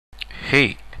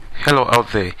Hey, hello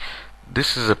out there.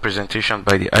 This is a presentation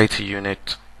by the IT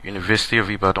unit, University of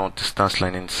Ibadan Distance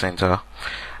Learning Center,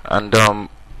 and the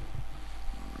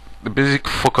basic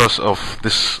focus of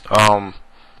this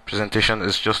presentation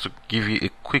is just to give you a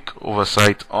quick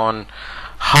oversight on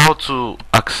how to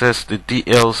access the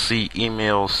DLC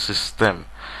email system.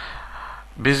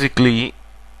 Basically,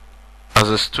 as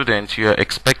a student, you are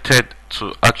expected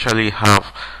to actually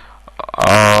have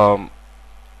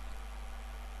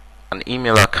an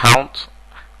email account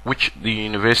which the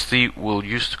university will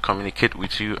use to communicate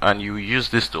with you, and you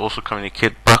use this to also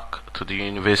communicate back to the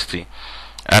university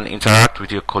and interact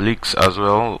with your colleagues as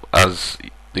well as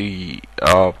the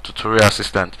tutorial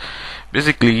assistant.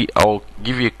 Basically, I'll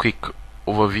give you a quick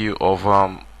overview of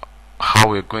how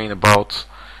we're going about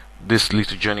this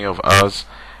little journey of ours.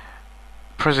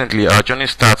 Presently, our journey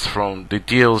starts from the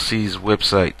DLC's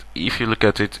website. If you look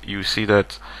at it, you see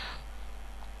that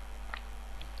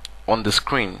on the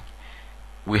screen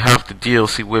we have the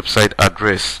DLC website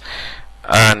address,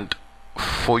 and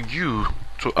for you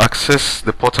to access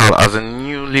the portal as a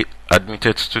newly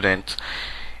admitted student,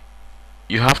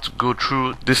 you have to go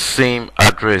through this same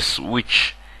address,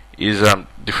 which is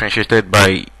differentiated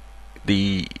by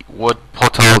the word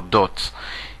portal dot.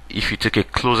 If you take a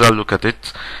closer look at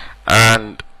it,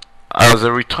 and as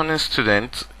a returning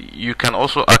student, you can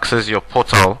also access your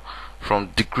portal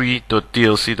from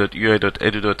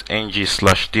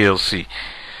degree.dlc.ui.edu.ng/dlc.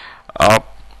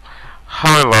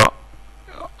 However,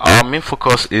 our main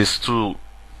focus is to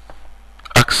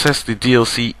access the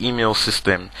DLC email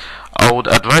system. I would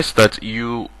advise that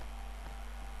you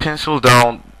pencil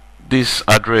down this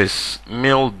address,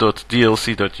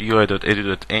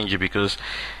 mail.dlc.ui.edu.ng, because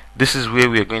this is where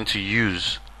we are going to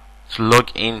use to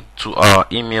log in to our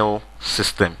email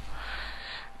system.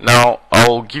 Now,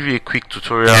 I'll give you a quick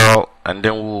tutorial and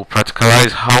then we'll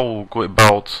practicalize how we'll go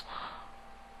about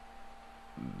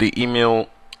the email,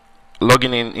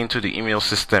 logging in into the email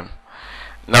system.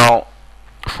 Now,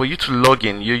 for you to log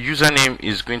in, your username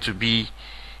is going to be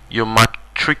your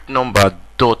matric number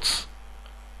dot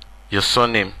your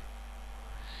surname.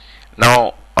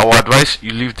 Now, I would advise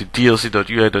you leave the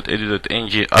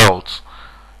dlc.ui.edu.ng out,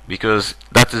 because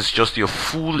that is just your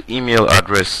full email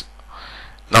address.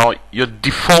 Now, your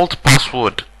default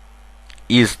password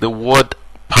is the word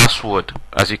password,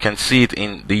 as you can see it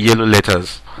in the yellow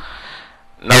letters.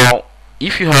 Now,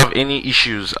 if you have any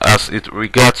issues as it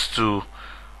regards to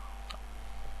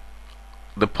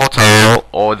the portal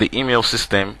or the email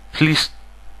system, please,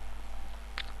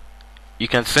 you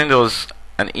can send us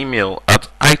an email at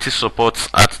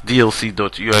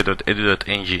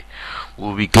itsupports@dlc.ui.edu.ng.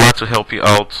 We'll be glad to help you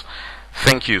out.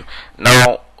 Thank you.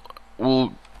 Now,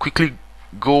 we'll quickly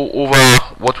go over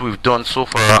what we've done so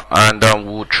far, and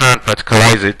we'll try and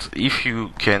practicalize it. If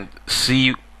you can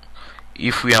see,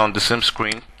 if we are on the same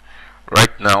screen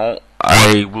right now,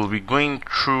 I will be going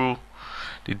through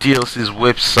the DLC's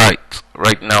website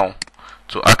right now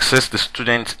to access the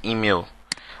student email.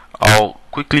 I'll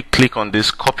quickly click on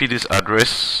this, copy this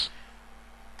address,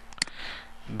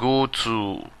 go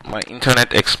to my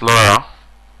Internet Explorer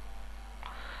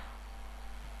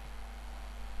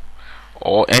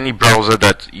or any browser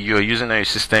that you're using on your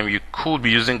system. You could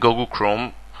be using Google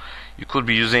Chrome, you could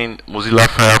be using Mozilla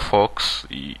Firefox,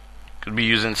 you could be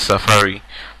using Safari,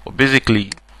 but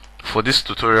basically for this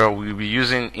tutorial we'll be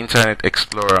using Internet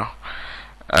Explorer.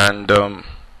 And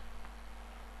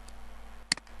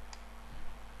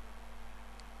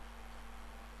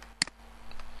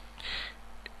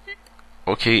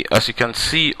okay, as you can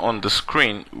see on the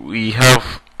screen, we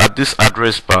have at this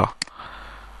address bar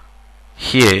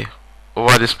here,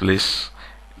 over this place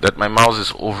that my mouse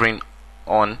is hovering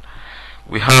on,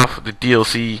 we have the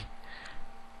DLC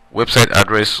website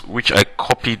address, which I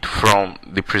copied from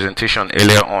the presentation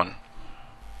earlier on.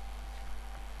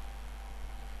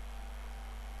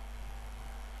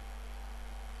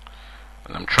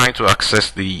 And I'm trying to access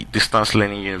the Distance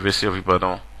Learning University of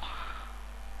Ibadan.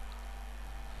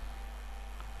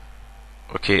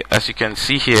 Okay, as you can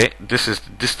see here, this is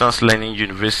the Distance Learning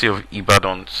University of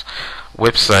Ibadan's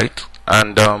website,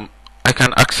 and I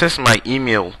can access my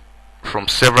email from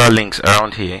several links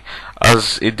around here.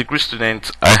 As a degree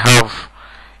student, I have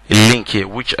a link here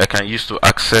which I can use to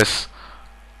access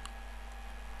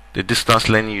the Distance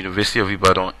Learning University of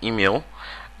Ibadan email,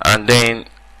 and then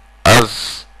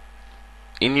as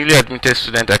a newly admitted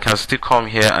student, I can still come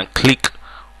here and click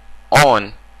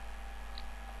on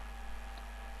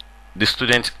the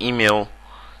student email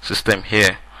system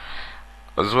here,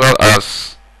 as well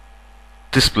as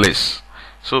this place.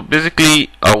 So basically,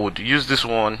 I would use this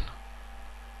one,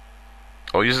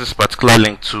 or use this particular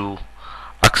link to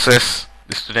access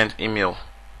the student email.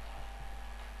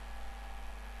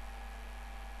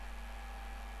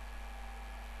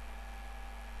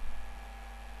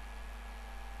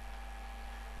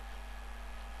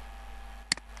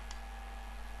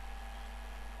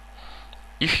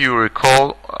 If you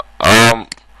recall,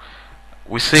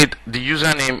 we said the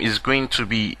username is going to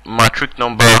be matric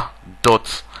number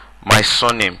dot my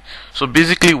surname. So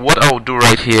basically what I will do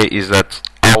right here is that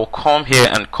I will come here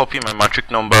and copy my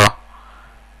matric number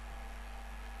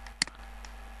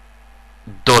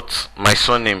dot my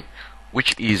surname,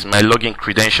 which is my login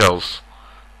credentials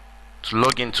to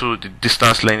log into the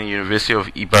Distance Learning University of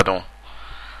Ibadan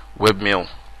webmail.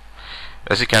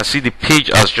 As you can see, the page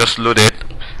has just loaded,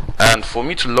 and for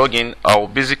me to log in, I will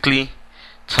basically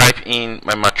type in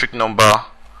my matric number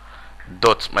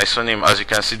dot my surname. As you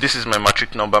can see, this is my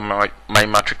matric number. My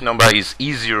matric number is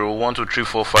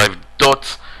E012345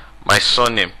 dot my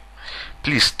surname.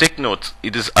 Please take note,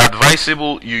 it is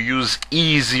advisable you use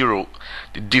E0.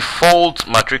 The default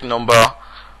matric number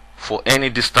for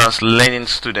any distance learning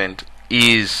student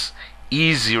is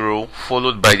E0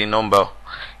 followed by the number.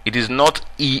 It is not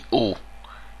EO.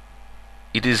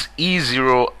 It is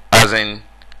E0 as in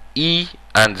E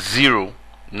and 0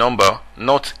 number,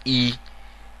 not EO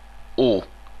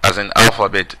as in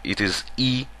alphabet. It is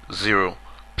E0.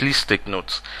 Please take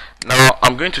note. Now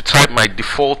I'm going to type my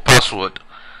default password,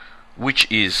 which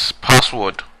is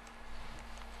password.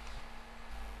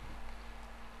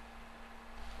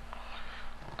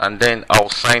 And then I'll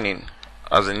sign in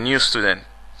as a new student.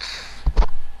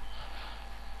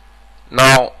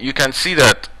 Now you can see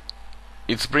that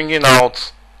it's bringing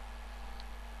out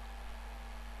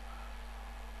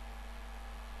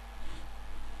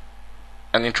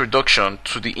an introduction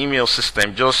to the email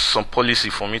system, just some policy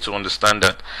for me to understand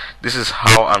that this is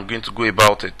how I'm going to go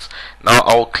about it. Now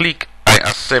I'll click I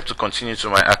accept to continue to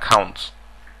my account.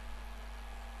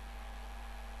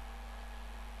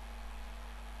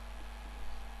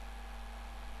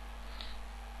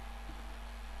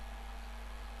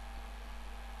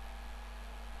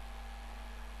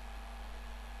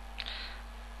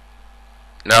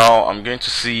 Now I'm going to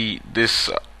see this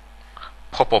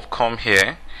pop-up come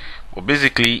here, but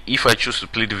basically if I choose to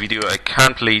play the video, I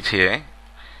can't play it here.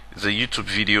 It's a YouTube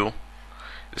video.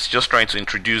 It's just trying to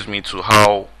introduce me to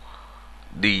how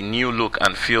the new look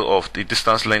and feel of the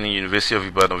Distance Learning University of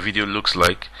Ibadan video looks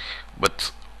like.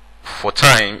 But for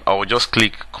time, I will just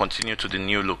click continue to the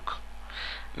new look.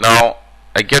 Now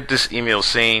I get this email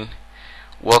saying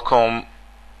welcome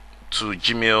to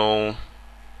Gmail,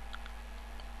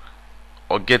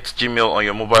 or get Gmail on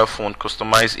your mobile phone,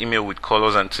 customize email with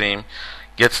colors and theme,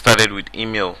 get started with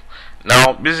email.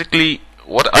 Now basically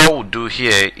what I will do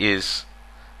here is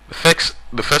the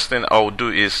first thing I will do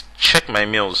is check my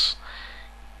mails,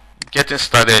 getting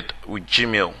started with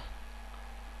Gmail.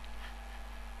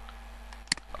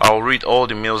 I'll read all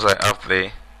the mails I have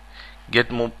there. Get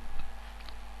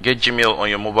Gmail on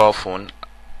your mobile phone,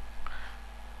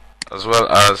 as well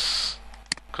as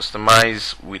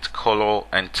customize with color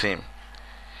and theme.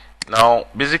 Now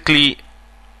basically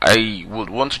I would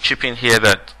want to chip in here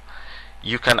that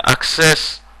you can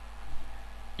access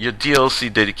your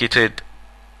DLC dedicated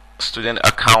student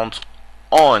account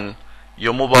on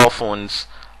your mobile phones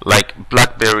like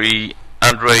BlackBerry,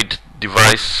 Android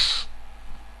device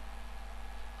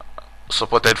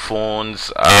supported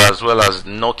phones, as well as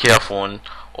Nokia phone.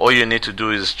 All you need to do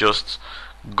is just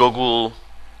Google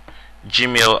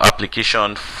Gmail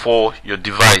application for your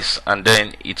device, and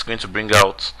then it's going to bring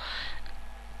out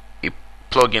a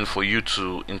plugin for you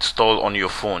to install on your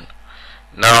phone.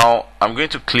 Now I'm going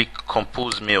to click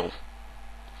compose mail.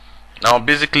 Now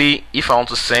basically if I want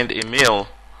to send a mail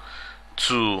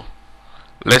to,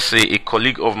 let's say, a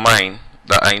colleague of mine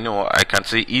that I know, I can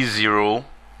say E021,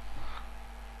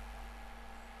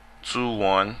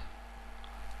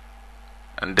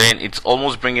 and then it's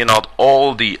almost bringing out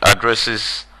all the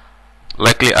addresses,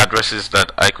 likely addresses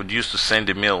that I could use to send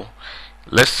a mail.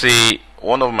 Let's say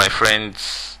one of my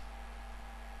friends'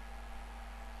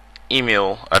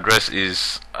 email address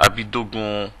is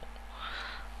Abidogun.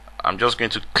 I'm just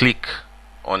going to click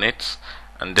on it,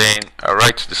 and then I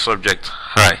write the subject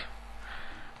hi.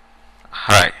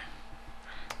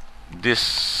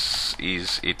 This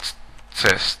is its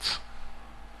test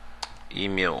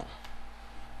email.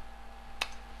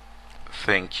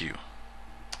 Thank you.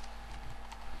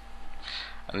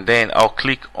 And then I'll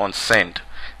click on send.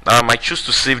 Now I might choose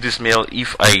to save this mail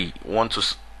if I want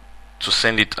to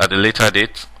send it at a later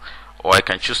date, or I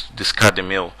can choose to discard the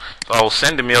mail. So I'll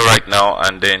send the mail right now,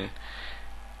 and then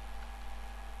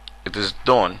it is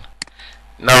done.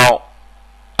 Now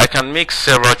I can make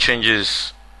several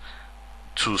changes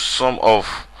to some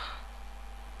of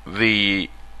the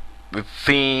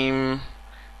theme,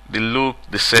 the look,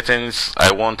 the settings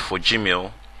I want for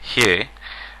Gmail here,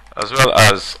 as well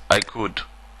as I could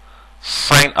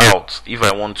sign out if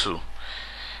I want to.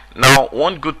 Now,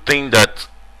 one good thing that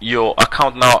your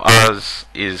account now has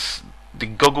is the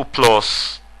Google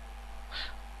Plus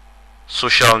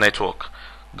social network.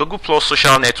 Google Plus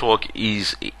social network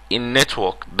is a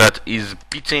network that is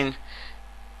beating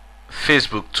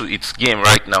Facebook to its game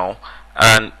right now,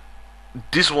 and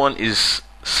this one is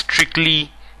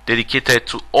strictly dedicated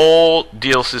to all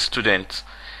DLC students,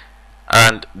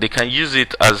 and they can use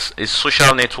it as a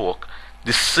social network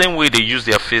the same way they use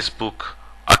their Facebook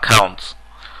account.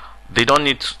 They don't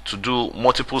need to do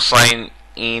multiple sign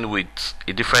in with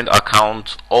a different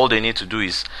account. All they need to do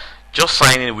is just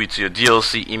sign in with your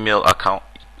DLC email account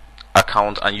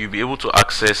and you'll be able to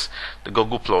access the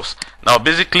Google Plus. Now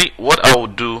basically what I will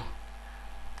do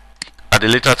at a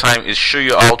later time is show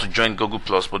you how to join Google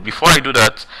Plus, but before I do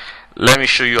that, let me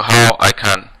show you how I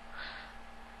can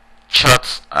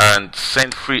chat and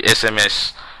send free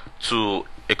SMS to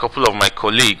a couple of my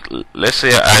colleagues. Let's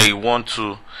say I want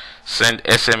to send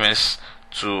SMS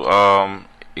to a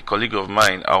colleague of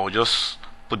mine. I will just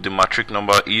put the matric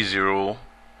number E02,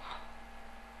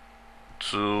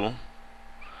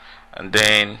 and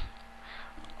then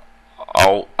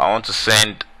I want to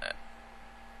send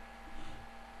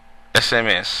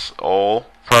SMS, or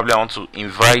probably I want to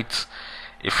invite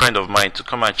a friend of mine to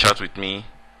come and chat with me.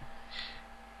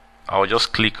 I'll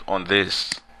just click on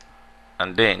this,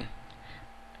 and then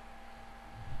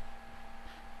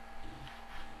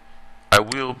I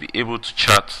will be able to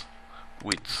chat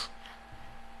with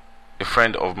a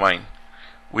friend of mine,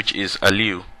 which is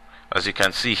Aliu. As you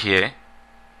can see here,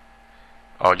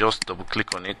 I'll just double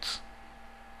click on it.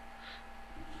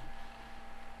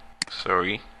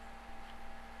 Sorry.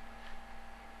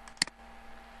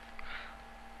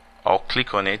 I'll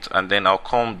click on it and then I'll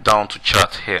come down to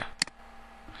chat here.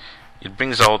 It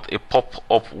brings out a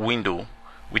pop-up window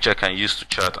which I can use to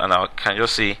chat, and I can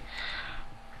just say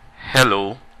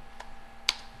hello,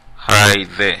 hi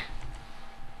there,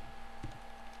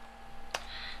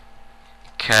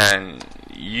 can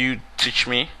you teach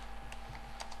me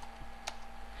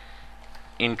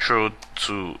intro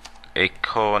to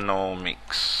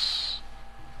economics?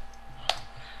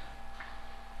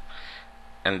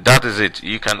 And that is it.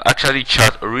 You can actually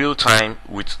chat real time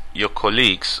with your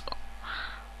colleagues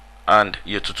and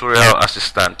your tutorial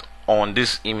assistant on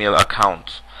this email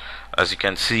account. As you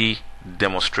can see,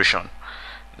 demonstration.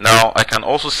 Now I can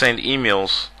also send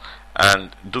emails and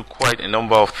do quite a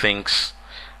number of things.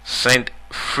 Send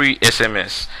free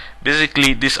SMS.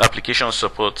 Basically this application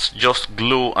supports just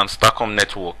Glo and Starcom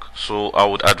network, so I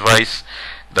would advise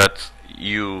that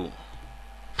you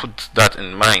put that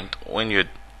in mind when you're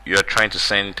trying to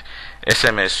send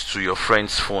SMS to your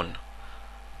friend's phone.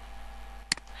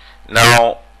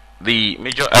 Now the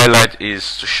major highlight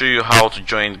is to show you how to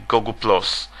join Google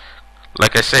Plus.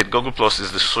 Like I said, Google Plus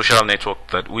is the social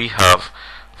network that we have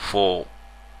for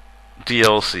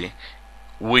DLC,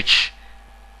 which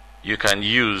you can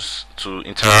use to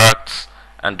interact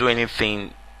and do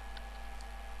anything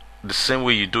the same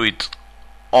way you do it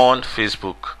on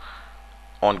Facebook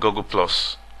on Google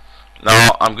Plus.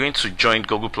 Now I'm going to join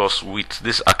Google Plus with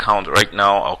this account right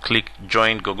now. I'll click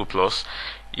join Google Plus.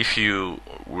 If you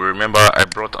remember, I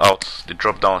brought out the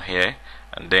drop down here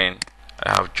and then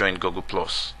I have joined Google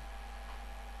Plus.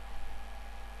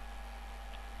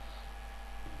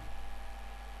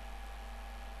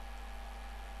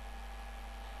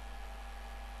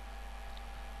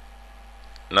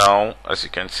 Now as you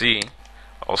can see,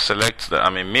 I'll select that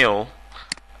I'm a male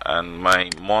and my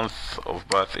month of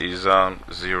birth is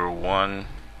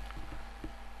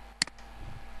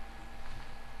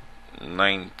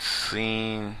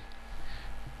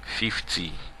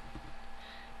 01/1950,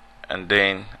 and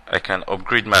then I can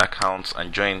upgrade my accounts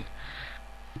and join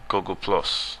Google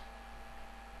Plus.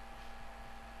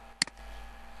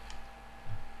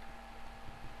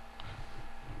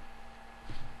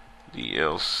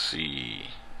 DLC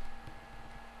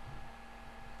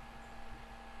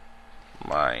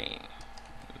my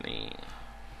name.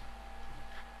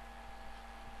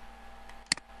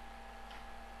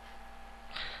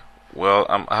 Well,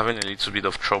 I'm having a little bit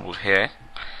of trouble here.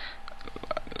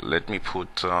 Let me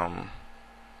put a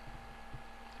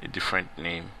different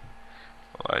name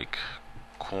like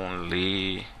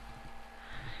Kunle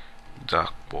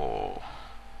Dakbo.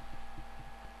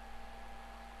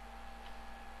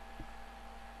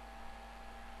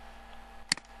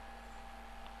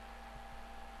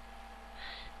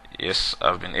 Yes,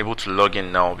 I've been able to log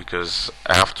in now because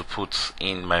I have to put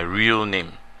in my real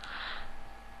name.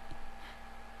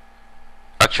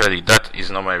 Actually, that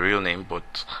is not my real name,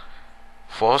 but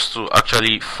for us to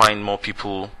actually find more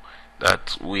people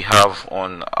that we have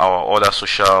on our other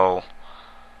social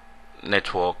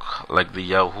network like the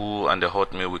Yahoo and the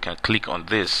Hotmail, we can click on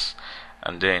this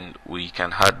and then we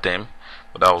can add them,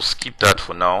 but I'll skip that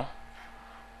for now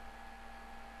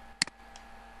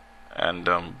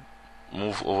and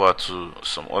move over to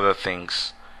some other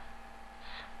things.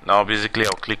 Now basically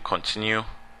I'll click continue.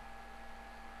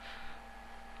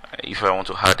 If I want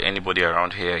to add anybody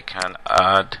around here, I can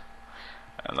add,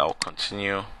 and I'll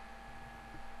continue.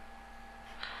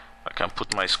 I can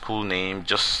put my school name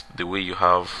just the way you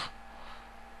have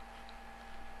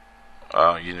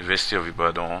University of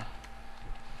Ibadan.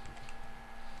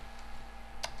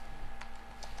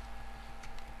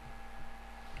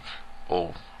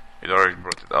 Oh, it already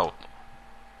brought it out.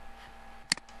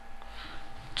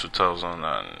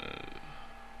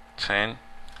 2010. I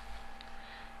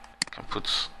can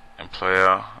put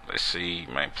employer. Let's say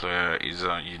my employer is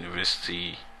a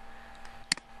University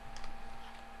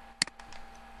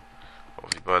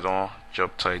of Ibadan.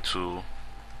 Job title,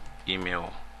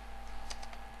 email,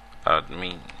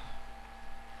 admin.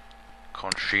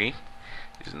 Country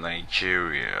is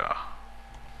Nigeria.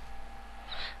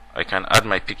 I can add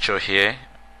my picture here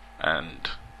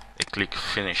and I click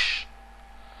finish.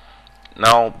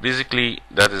 Now basically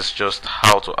that is just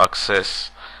how to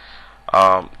access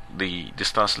the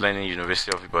Distance Learning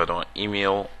University of Ibadan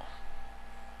email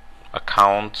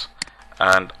account,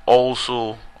 and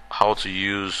also how to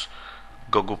use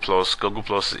Google Plus. Google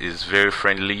Plus is very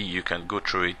friendly. You can go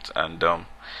through it, and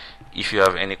if you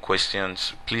have any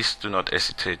questions, please do not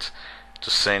hesitate to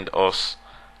send us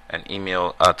an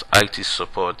email at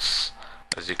itsupports,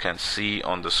 as you can see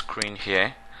on the screen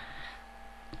here.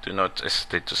 Do not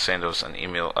hesitate to send us an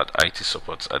email at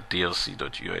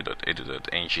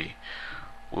itsupports@dlc.ui.edu.ng.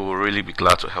 We will really be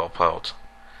glad to help out.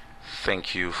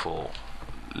 Thank you for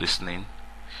listening.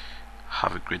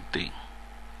 Have a great day.